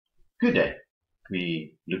Good day. We're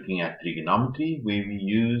looking at trigonometry where we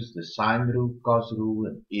use the sine rule, cos rule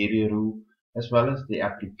and area rule as well as the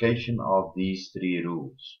application of these three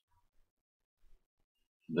rules.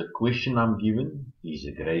 The question I'm given is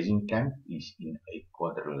a grazing camp is in a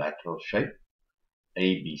quadrilateral shape.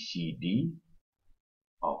 A, B, C, D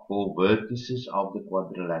are four vertices of the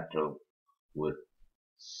quadrilateral with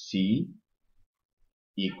C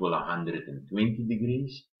equal 120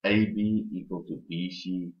 degrees, AB equal to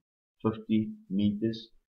BC 50 meters,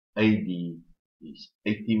 AD is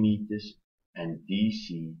 80 meters, and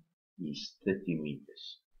DC is 30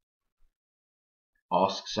 meters.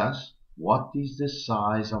 Asks us, what is the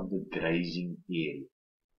size of the grazing area?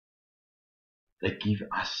 They give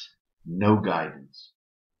us no guidance.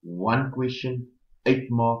 One question, 8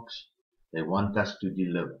 marks, they want us to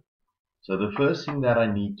deliver. So the first thing that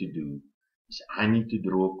I need to do is I need to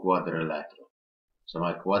draw a quadrilateral. So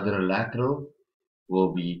my quadrilateral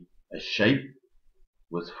will be a shape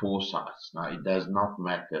with four sides. Now it does not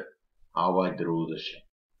matter how I draw the shape.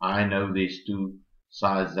 I know there's two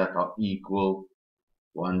sides that are equal.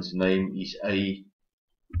 One's name is A,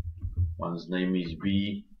 one's name is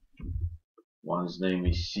B, one's name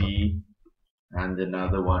is C, and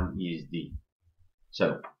another one is D.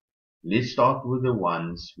 So let's start with the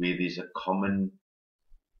ones where there's a common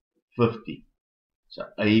 50. So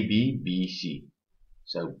AB, BC.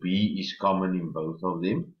 So B is common in both of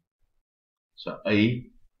them. So A,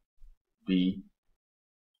 B,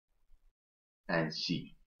 and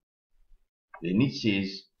C. Then it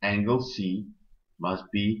says angle C must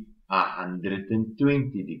be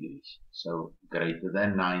 120 degrees. So greater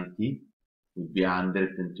than 90 would be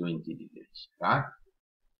 120 degrees, right?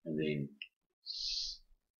 And then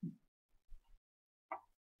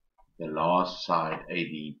the last side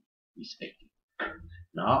AD is 80.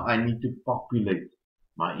 Now I need to populate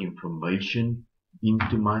my information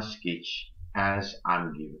into my sketch as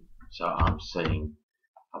I'm given. So I'm saying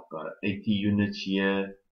I've got 80 units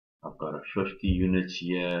here, I've got 50 units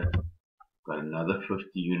here, I've got another 50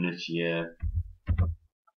 units here,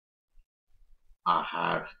 I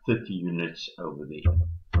have 30 units over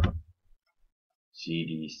there.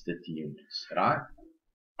 CD is 30 units, right?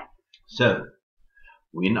 So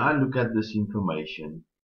when I look at this information,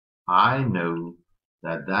 I know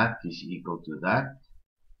that that is equal to that,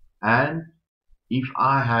 and if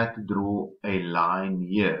I had to draw a line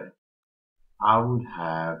here, I would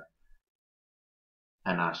have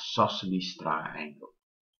an isosceles triangle.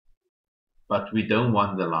 But we don't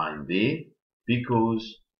want the line there because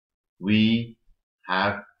we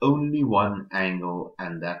have only one angle,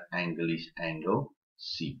 and that angle is angle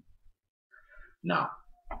C. Now,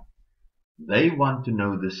 they want to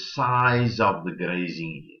know the size of the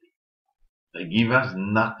grazing area. They give us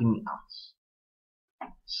nothing else.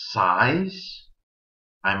 Size,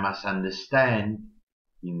 I must understand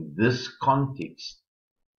in this context,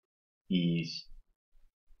 is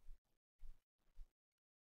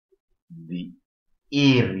the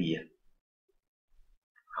area.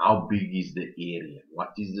 How big is the area? What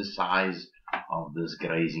is the size of this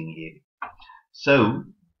grazing area? So,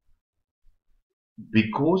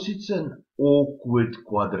 because it's an awkward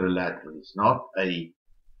quadrilateral, it's not a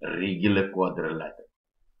regular quadrilateral,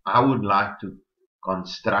 I would like to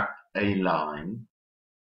construct a line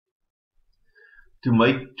to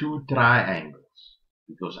make two triangles,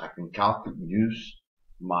 because I can use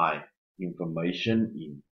my information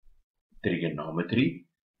in trigonometry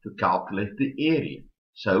to calculate the area.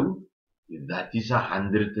 So if that is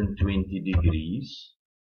 120 degrees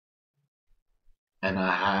and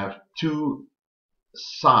I have two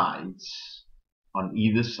sides on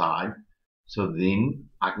either side, so then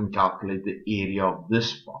I can calculate the area of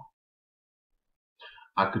this part.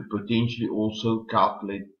 I could potentially also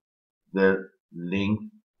calculate the length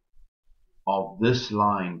of this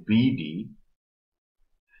line BD,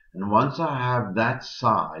 and once I have that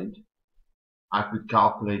side, I could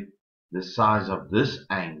calculate the size of this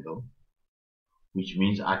angle, which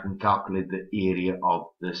means I can calculate the area of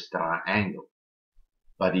this triangle.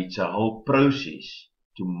 But it's a whole process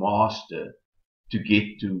to master to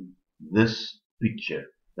get to this picture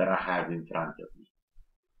that I have in front of me.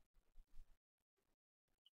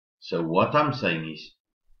 So what I'm saying is,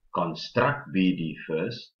 construct BD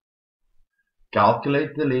first,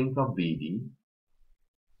 calculate the length of BD,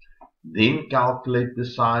 then calculate the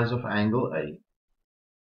size of angle A,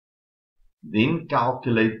 then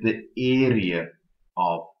calculate the area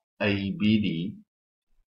of ABD,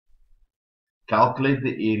 calculate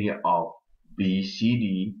the area of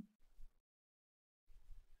BCD,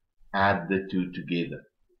 add the two together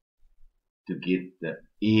to get the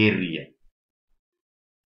area.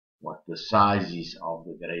 what the size is of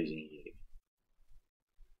the grazing area.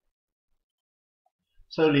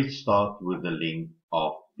 So let's start with the length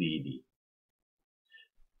of BD.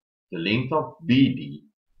 The length of BD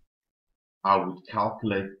I would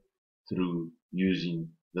calculate through using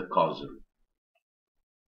the cos rule.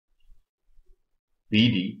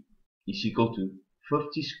 BD is equal to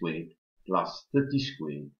 50 squared plus 30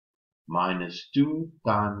 squared minus 2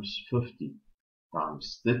 times 50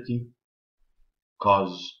 times 30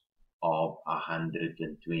 cos of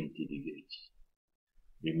 120 degrees.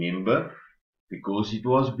 Remember, because it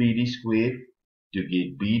was BD squared, to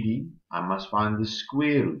get BD, I must find the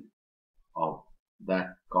square root of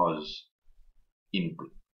that cos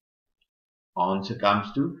input. Answer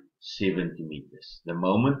comes to 70 meters. The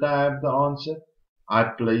moment I have the answer, I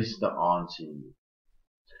place the answer in it.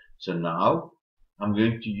 So now I'm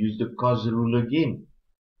going to use the cos rule again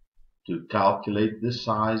to calculate the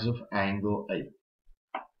size of angle A.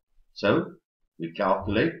 So we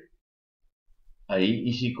calculate A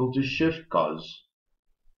is equal to shift cos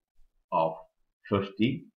of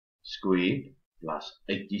 50 squared plus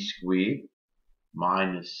 80 squared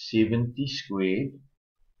minus 70 squared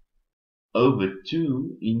over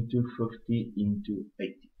 2 into 50 into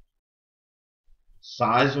 80.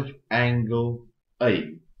 Size of angle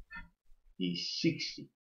A is 60.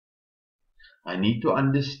 I need to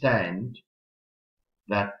understand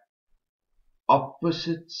that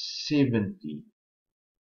opposite 70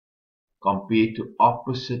 compared to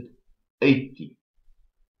opposite 80.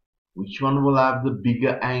 Which one will have the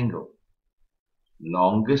bigger angle?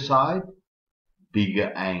 Longer side,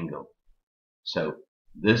 bigger angle. So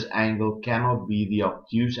this angle cannot be the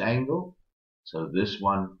obtuse angle. So this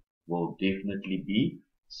one will definitely be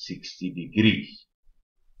 60 degrees.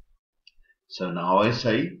 So now I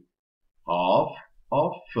say half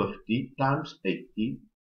of 50 times 80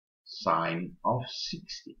 sine of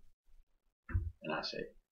 60. And I say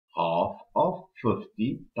half of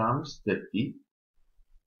 50 times 30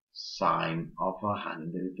 sine of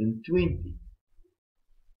 120.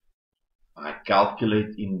 I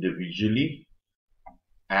calculate individually,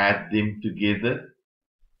 add them together,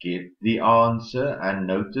 get the answer, and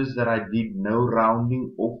notice that I did no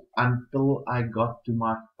rounding off until I got to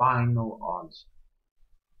my final answer.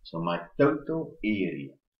 So my total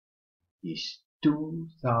area is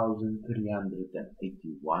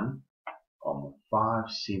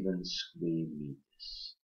 2,381.57 square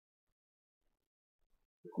meters.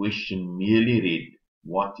 The question merely read,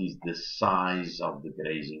 what is the size of the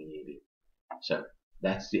grazing area? So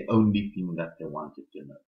that's the only thing that they wanted to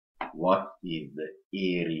know. What is the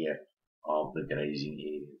area of the grazing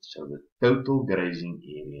area? So the total grazing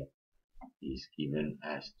area is given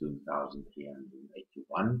as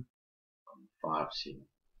 2,381.57.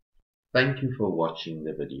 Thank you for watching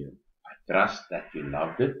the video. I trust that you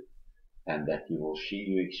loved it and that you will share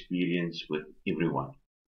your experience with everyone.